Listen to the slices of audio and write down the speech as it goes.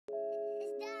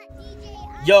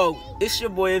Yo, it's your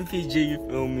boy MPG, you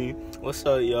feel me? What's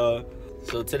up, y'all?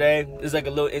 So today is like a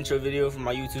little intro video for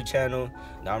my YouTube channel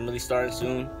that I'm really starting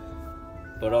soon.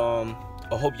 But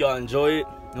I hope y'all enjoy it, you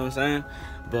know what I'm saying?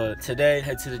 But today,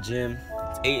 head to the gym.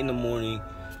 It's 8 in the morning.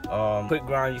 Quick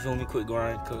grind, you feel me? Quick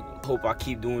grind. Hope I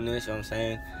keep doing this, you know what I'm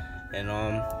saying? And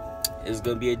it's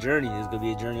gonna be a journey. It's gonna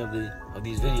be a journey of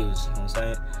these videos, you know what I'm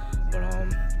saying? But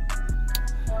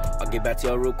I'll get back to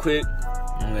y'all real quick.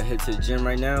 I'm gonna head to the gym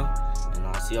right now, and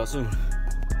I'll see y'all soon.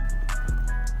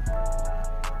 You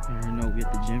already know we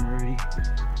at the gym already. You know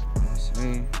what I'm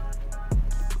saying?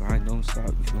 Grind don't stop,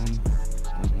 you feel me?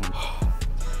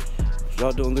 If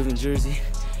y'all don't live in Jersey,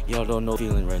 y'all don't know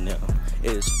feeling right now.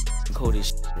 It is cold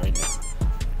as right now.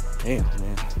 Damn,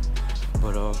 man.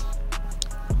 But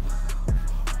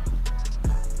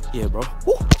yeah, bro.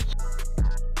 Woo.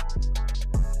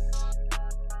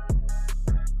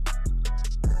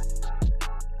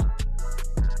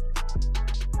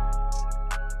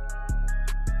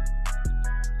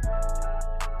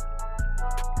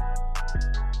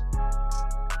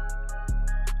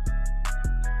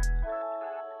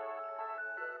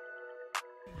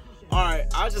 Alright,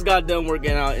 I just got done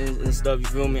working out and stuff, you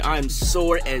feel me? I am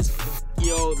sore as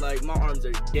yo, like my arms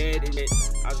are dead and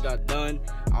I just got done.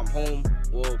 I'm home.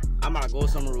 Well, I'm gonna go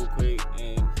somewhere real quick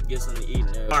and get something to eat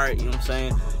there. Alright, you know what I'm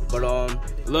saying? But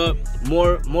look,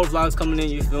 more vlogs coming in,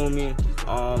 you feel me?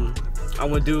 I'm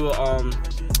gonna do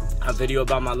a video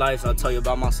about my life. I'll tell you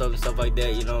about myself and stuff like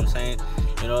that, you know what I'm saying?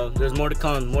 You know, there's more to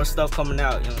come, more stuff coming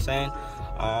out, you know what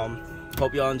I'm saying?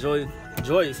 Hope y'all enjoy,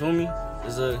 you feel me?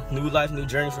 It's a new life, new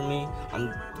journey for me.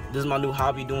 This is my new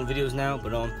hobby, doing videos now.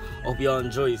 But hope y'all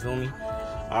enjoy, you feel me?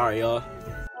 All right, y'all.